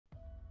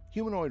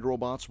Humanoid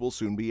robots will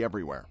soon be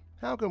everywhere.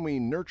 How can we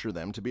nurture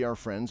them to be our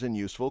friends and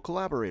useful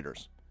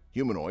collaborators?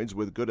 Humanoids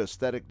with good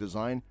aesthetic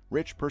design,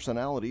 rich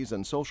personalities,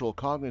 and social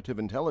cognitive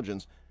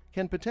intelligence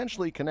can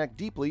potentially connect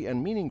deeply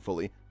and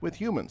meaningfully with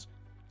humans.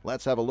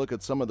 Let's have a look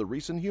at some of the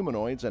recent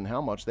humanoids and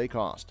how much they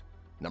cost.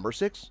 Number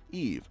 6.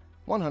 Eve,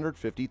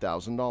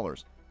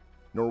 $150,000.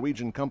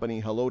 Norwegian company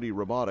Humanoid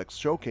Robotics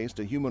showcased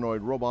a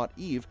humanoid robot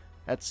Eve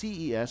at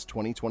CES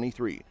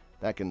 2023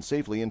 that can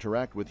safely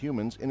interact with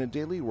humans in a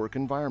daily work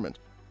environment.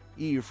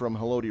 Eve from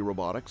Humanoid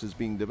Robotics is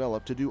being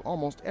developed to do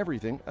almost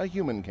everything a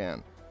human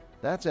can.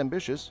 That's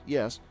ambitious,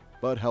 yes,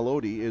 but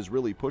Humanoid is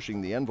really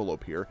pushing the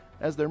envelope here,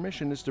 as their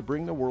mission is to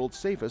bring the world's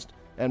safest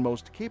and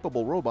most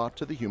capable robot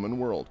to the human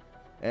world.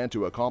 And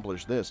to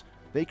accomplish this,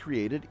 they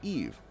created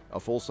Eve, a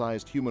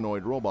full-sized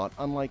humanoid robot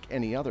unlike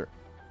any other.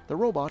 The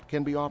robot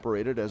can be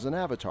operated as an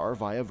avatar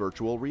via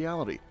virtual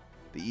reality.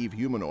 The Eve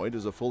humanoid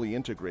is a fully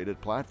integrated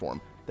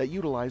platform that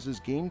utilizes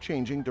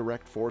game-changing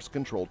direct force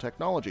control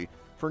technology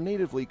for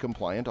natively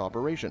compliant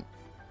operation.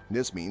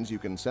 This means you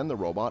can send the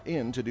robot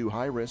in to do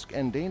high-risk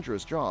and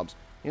dangerous jobs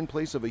in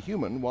place of a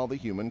human while the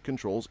human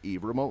controls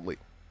Eve remotely.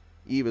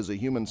 Eve is a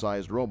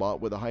human-sized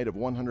robot with a height of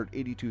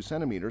 182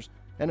 centimeters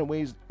and it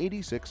weighs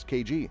 86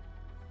 kg.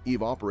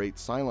 Eve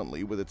operates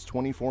silently with its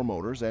 24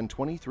 motors and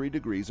 23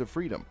 degrees of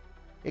freedom.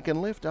 It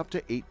can lift up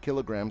to 8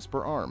 kilograms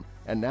per arm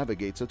and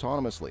navigates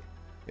autonomously.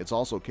 It's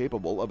also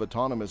capable of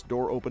autonomous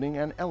door opening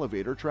and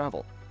elevator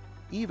travel.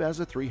 Eve has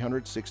a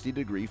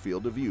 360-degree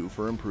field of view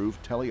for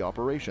improved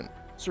teleoperation,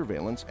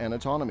 surveillance, and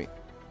autonomy.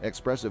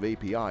 Expressive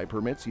API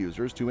permits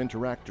users to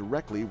interact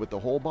directly with the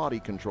whole body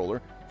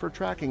controller for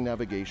tracking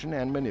navigation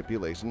and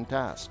manipulation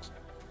tasks.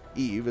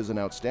 Eve is an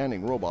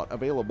outstanding robot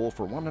available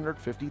for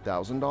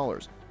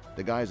 $150,000.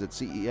 The guys at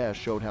CES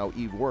showed how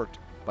Eve worked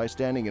by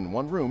standing in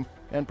one room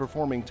and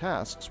performing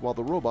tasks while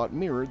the robot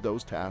mirrored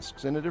those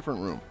tasks in a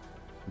different room.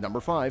 Number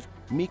 5.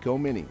 Miko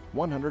Mini,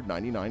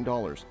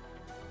 $199.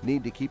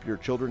 Need to keep your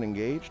children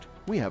engaged?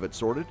 We have it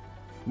sorted.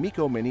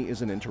 Miko Mini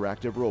is an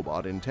interactive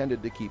robot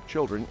intended to keep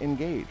children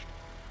engaged.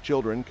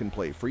 Children can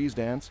play freeze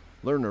dance,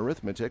 learn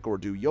arithmetic, or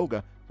do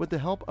yoga with the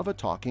help of a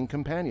talking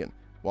companion,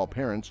 while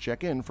parents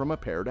check in from a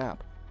paired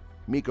app.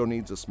 Miko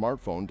needs a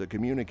smartphone to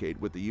communicate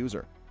with the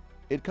user.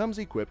 It comes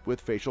equipped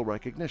with facial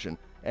recognition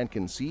and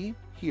can see,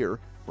 hear,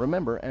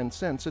 remember, and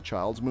sense a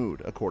child's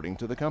mood, according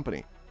to the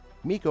company.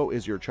 Miko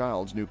is your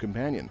child's new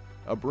companion,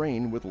 a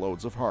brain with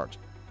loads of heart.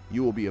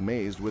 You will be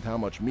amazed with how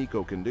much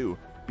Miko can do,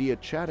 be it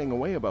chatting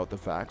away about the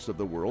facts of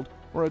the world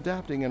or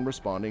adapting and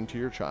responding to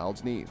your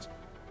child's needs.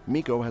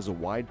 Miko has a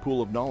wide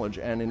pool of knowledge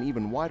and an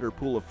even wider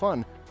pool of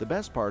fun. The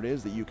best part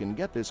is that you can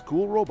get this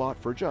cool robot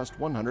for just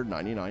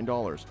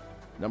 $199.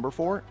 Number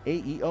 4.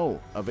 AEO,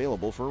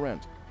 available for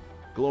rent.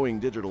 Glowing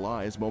digital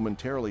eyes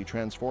momentarily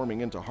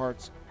transforming into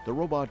hearts, the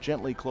robot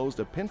gently closed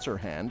a pincer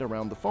hand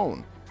around the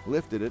phone,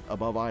 lifted it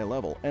above eye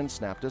level, and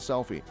snapped a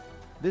selfie.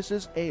 This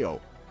is AO,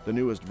 the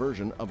newest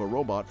version of a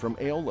robot from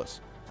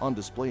Aeolus, on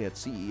display at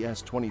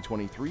CES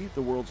 2023,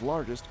 the world's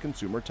largest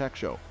consumer tech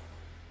show.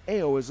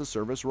 AO is a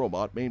service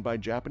robot made by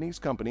Japanese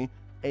company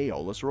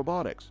Aeolus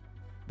Robotics.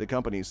 The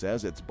company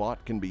says its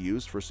bot can be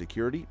used for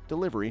security,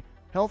 delivery,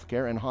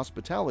 healthcare, and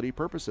hospitality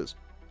purposes.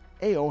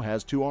 AO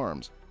has 2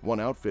 arms,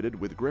 one outfitted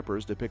with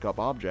grippers to pick up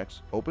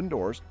objects, open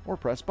doors, or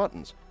press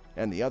buttons,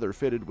 and the other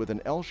fitted with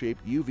an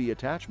L-shaped UV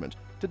attachment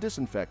to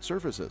disinfect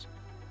surfaces.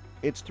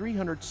 Its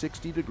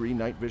 360-degree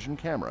night vision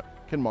camera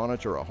can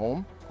monitor a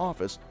home,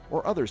 office,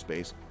 or other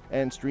space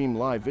and stream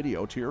live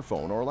video to your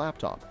phone or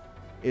laptop.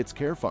 Its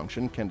care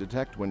function can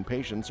detect when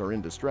patients are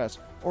in distress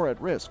or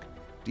at risk.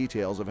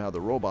 Details of how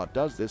the robot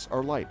does this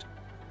are light.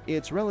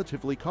 It's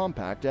relatively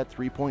compact at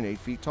 3.8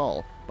 feet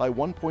tall by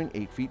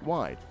 1.8 feet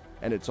wide,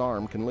 and its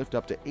arm can lift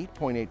up to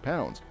 8.8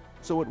 pounds,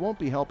 so it won't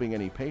be helping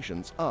any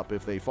patients up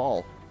if they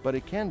fall, but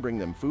it can bring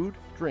them food,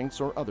 drinks,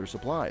 or other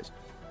supplies.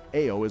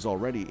 AO is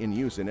already in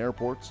use in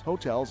airports,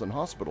 hotels, and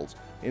hospitals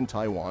in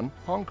Taiwan,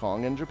 Hong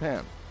Kong, and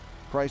Japan.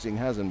 Pricing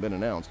hasn't been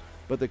announced,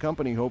 but the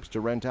company hopes to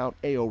rent out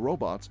AO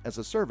robots as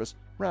a service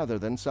rather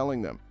than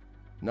selling them.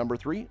 Number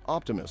 3.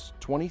 Optimus,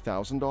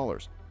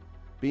 $20,000.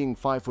 Being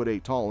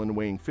 5'8" tall and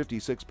weighing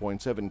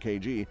 56.7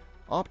 kg,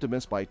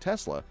 Optimus by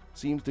Tesla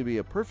seems to be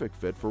a perfect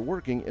fit for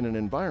working in an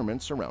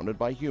environment surrounded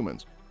by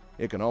humans.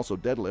 It can also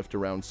deadlift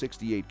around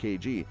 68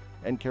 kg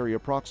and carry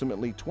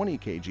approximately 20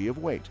 kg of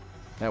weight.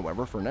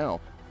 However, for now,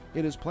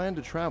 it is planned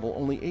to travel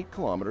only 8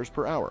 kilometers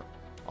per hour.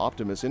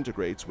 Optimus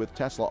integrates with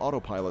Tesla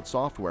Autopilot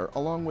software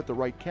along with the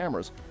right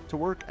cameras to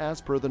work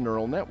as per the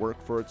neural network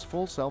for its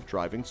full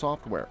self-driving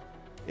software.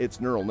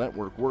 Its neural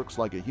network works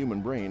like a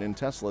human brain in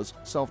Tesla's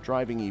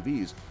self-driving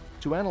EVs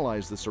to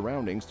analyze the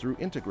surroundings through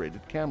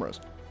integrated cameras.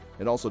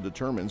 It also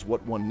determines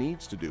what one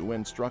needs to do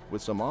when struck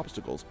with some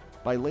obstacles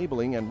by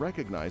labeling and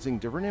recognizing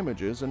different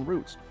images and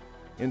routes.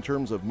 In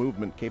terms of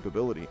movement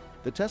capability,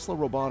 the Tesla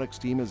robotics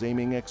team is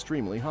aiming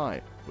extremely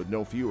high, with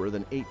no fewer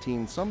than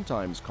 18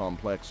 sometimes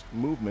complex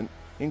movement,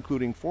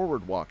 including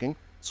forward walking,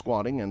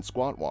 squatting and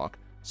squat walk,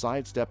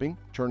 sidestepping,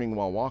 turning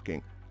while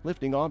walking,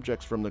 lifting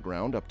objects from the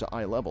ground up to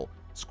eye level,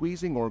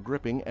 squeezing or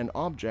gripping an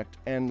object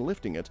and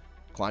lifting it,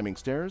 climbing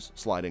stairs,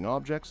 sliding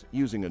objects,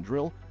 using a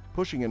drill,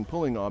 pushing and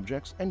pulling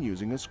objects, and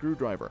using a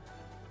screwdriver.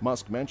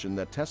 Musk mentioned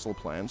that Tesla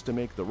plans to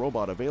make the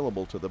robot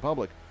available to the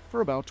public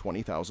for about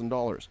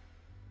 $20,000.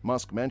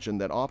 Musk mentioned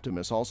that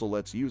Optimus also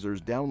lets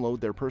users download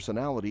their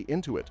personality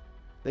into it.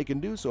 They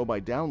can do so by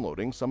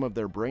downloading some of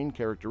their brain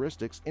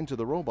characteristics into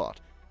the robot,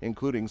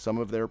 including some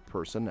of their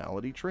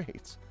personality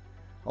traits.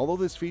 Although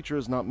this feature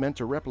is not meant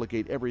to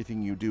replicate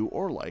everything you do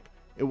or like,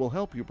 it will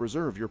help you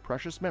preserve your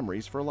precious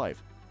memories for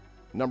life.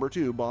 Number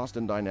 2.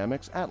 Boston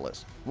Dynamics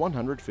Atlas,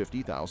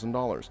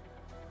 $150,000.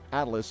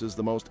 Atlas is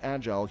the most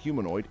agile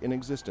humanoid in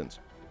existence.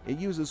 It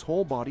uses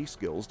whole-body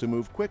skills to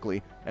move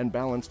quickly and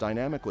balance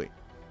dynamically.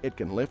 It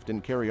can lift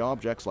and carry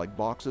objects like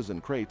boxes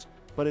and crates,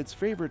 but its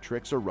favorite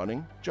tricks are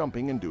running,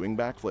 jumping, and doing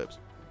backflips.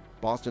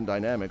 Boston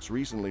Dynamics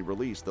recently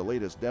released the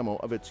latest demo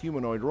of its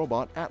humanoid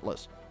robot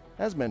Atlas.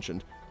 As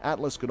mentioned,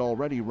 Atlas could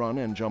already run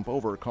and jump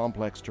over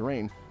complex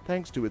terrain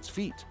thanks to its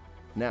feet.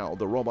 Now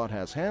the robot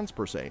has hands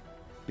per se.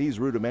 These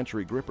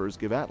rudimentary grippers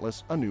give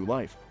Atlas a new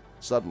life.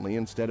 Suddenly,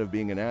 instead of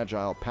being an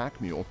agile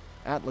pack mule,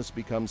 Atlas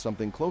becomes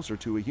something closer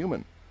to a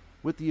human,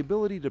 with the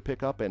ability to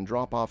pick up and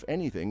drop off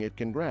anything it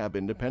can grab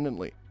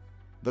independently.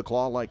 The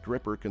claw-like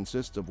gripper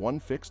consists of one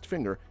fixed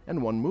finger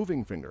and one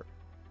moving finger.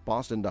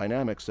 Boston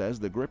Dynamics says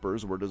the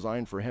grippers were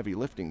designed for heavy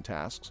lifting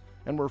tasks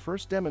and were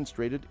first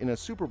demonstrated in a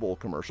Super Bowl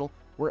commercial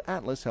where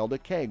Atlas held a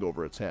keg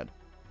over its head.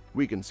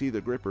 We can see the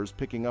grippers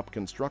picking up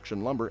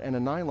construction lumber and a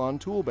nylon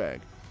tool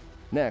bag.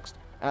 Next,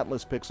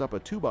 Atlas picks up a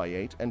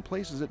 2x8 and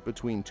places it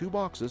between two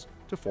boxes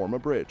to form a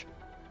bridge.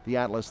 The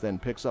Atlas then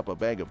picks up a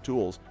bag of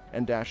tools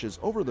and dashes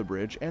over the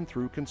bridge and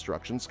through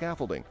construction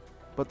scaffolding.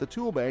 But the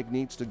tool bag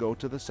needs to go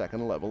to the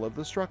second level of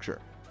the structure,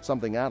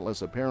 something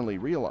Atlas apparently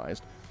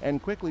realized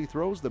and quickly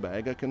throws the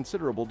bag a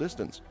considerable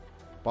distance.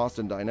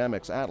 Boston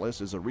Dynamics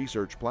Atlas is a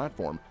research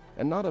platform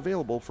and not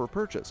available for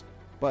purchase,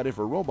 but if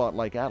a robot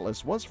like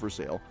Atlas was for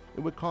sale, it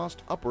would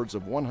cost upwards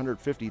of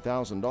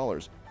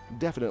 $150,000,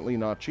 definitely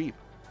not cheap.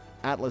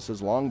 Atlas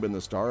has long been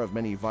the star of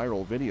many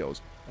viral videos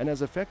and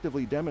has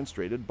effectively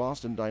demonstrated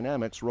Boston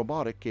Dynamics'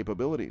 robotic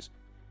capabilities.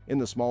 In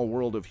the small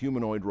world of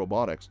humanoid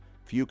robotics,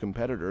 few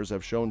competitors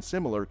have shown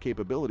similar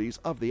capabilities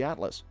of the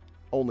Atlas.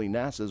 Only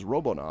NASA's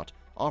Robonaut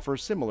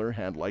offers similar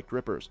hand-like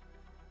grippers.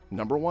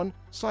 Number 1.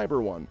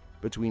 CyberOne,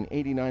 between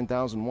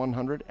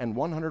 $89,100 and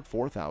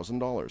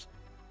 $104,000.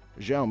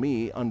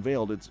 Xiaomi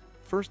unveiled its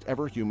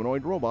first-ever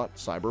humanoid robot,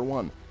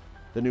 CyberOne.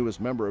 The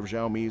newest member of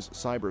Xiaomi's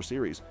Cyber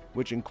series,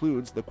 which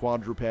includes the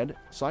quadruped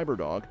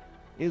CyberDog,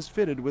 is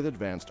fitted with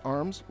advanced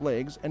arms,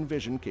 legs, and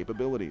vision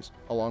capabilities,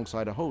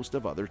 alongside a host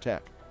of other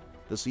tech.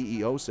 The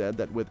CEO said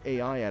that with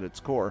AI at its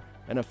core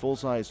and a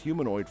full-size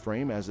humanoid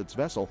frame as its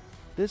vessel,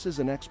 this is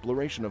an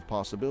exploration of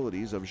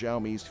possibilities of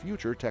Xiaomi's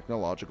future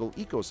technological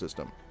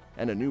ecosystem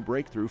and a new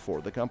breakthrough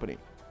for the company.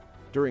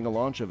 During a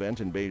launch event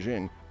in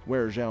Beijing,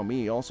 where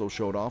Xiaomi also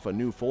showed off a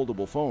new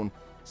foldable phone,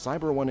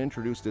 CyberOne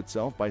introduced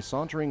itself by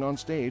sauntering on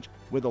stage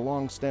with a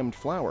long-stemmed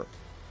flower.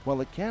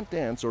 While it can't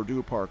dance or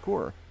do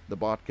parkour, the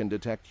bot can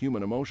detect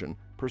human emotion,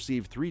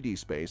 perceive 3D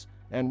space,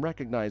 and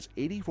recognize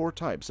 84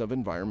 types of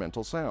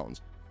environmental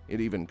sounds. It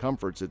even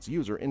comforts its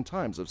user in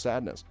times of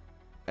sadness.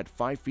 At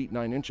 5 feet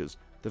 9 inches,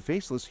 the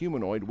faceless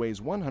humanoid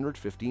weighs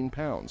 115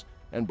 pounds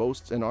and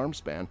boasts an arm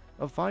span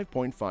of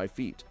 5.5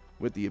 feet,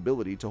 with the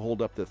ability to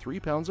hold up to 3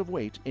 pounds of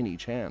weight in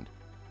each hand.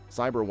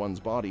 CyberOne's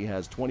body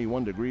has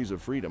 21 degrees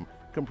of freedom,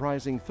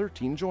 comprising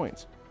 13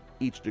 joints.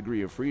 Each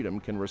degree of freedom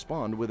can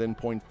respond within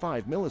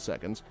 0.5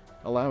 milliseconds,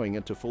 allowing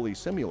it to fully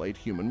simulate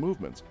human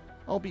movements,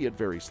 albeit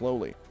very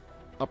slowly.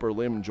 Upper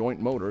limb joint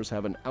motors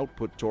have an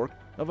output torque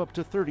of up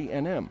to 30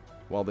 Nm,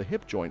 while the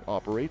hip joint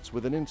operates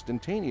with an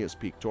instantaneous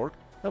peak torque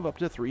of up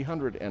to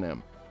 300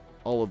 Nm.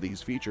 All of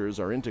these features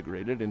are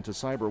integrated into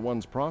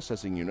CyberOne's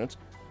processing units,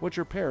 which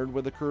are paired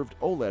with a curved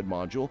OLED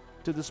module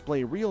to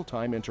display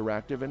real-time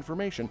interactive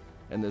information,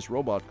 and this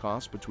robot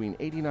costs between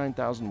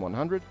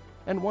 $89,100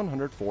 and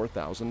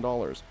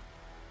 $104,000.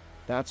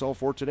 That's all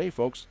for today,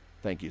 folks.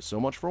 Thank you so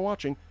much for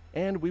watching,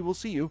 and we will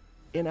see you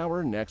in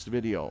our next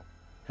video.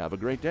 Have a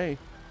great day.